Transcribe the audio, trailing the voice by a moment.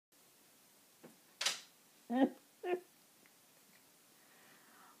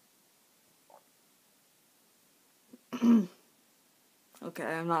Okay,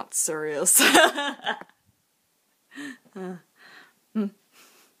 I'm not serious. Yeah.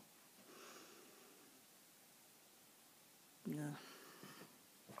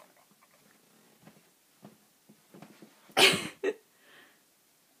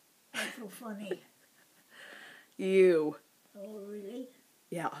 That's so funny. You. Oh, really?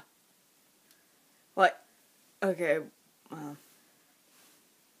 Yeah. Like, okay,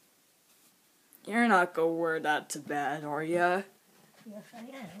 you're not gonna wear that to bed, are ya? Yes, I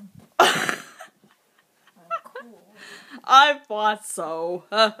am. I'm cool. I thought so.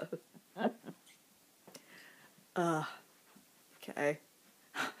 Okay.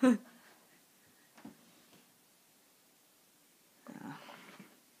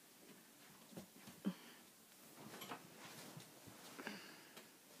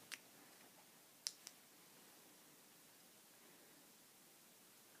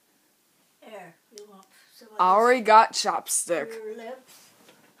 There, you want some of I already got chopstick. your lips?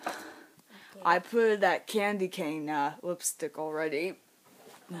 Okay. I put that candy cane lipstick already.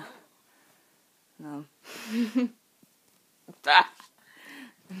 No.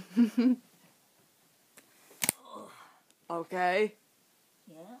 Okay.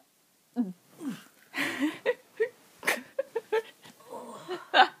 Yeah.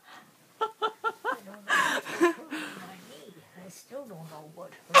 I still don't know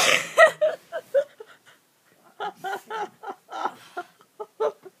what hurt.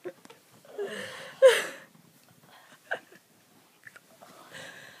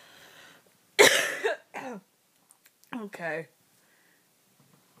 Okay.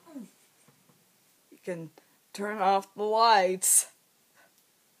 You can turn off the lights.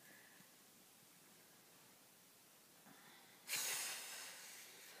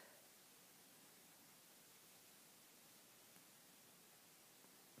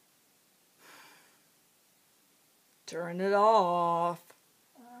 Turn it off.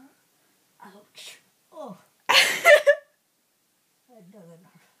 Ouch. Oh. That doesn't,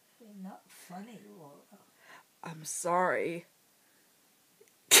 not funny, Laura. I'm sorry.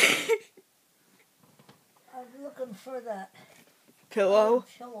 I'm looking for that Pillow?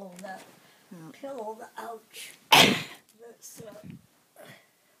 pillow, pillow, the ouch. That's,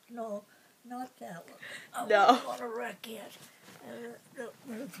 no, not that one. I No. don't want to wreck it.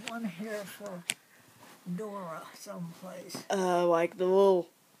 There's one here for Dora someplace. Like the little...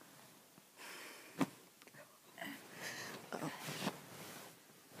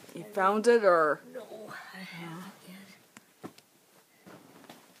 You found it, or? No, I haven't yet.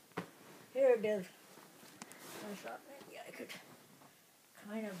 Here it is. I thought maybe I could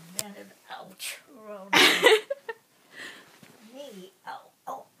kind of bend it, ouch, around me. Ow,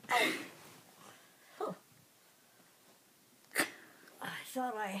 ow, ow. Huh. I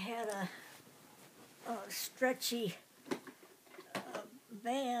thought I had a stretchy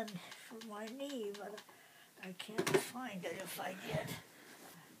band for my knee, but I can't find it if I did.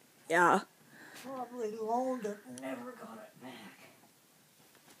 Yeah. Probably loaned it and never got it back.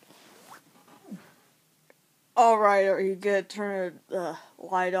 Alright, are you gonna turn the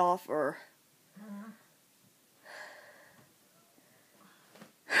light off, or?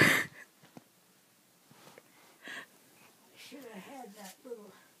 Should have had that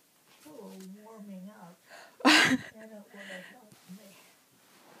little pillow warming up, and it would have helped me.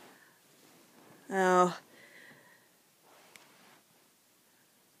 Oh.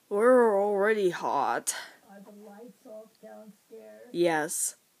 We're already hot. Are the lights off downstairs?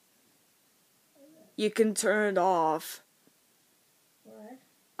 Yes. You can turn it off. What?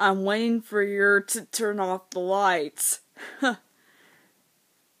 I'm waiting for you to turn off the lights. Well,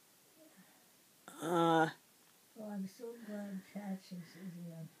 I'm so glad Patches is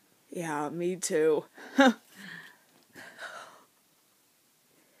in. Yeah, me too.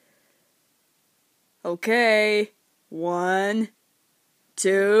 Okay. 1,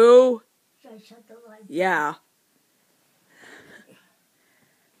 2. Should I shut the lights? Yeah.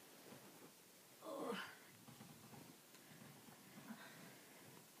 Oh.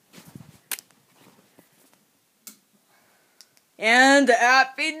 And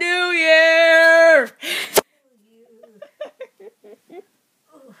Happy New Year!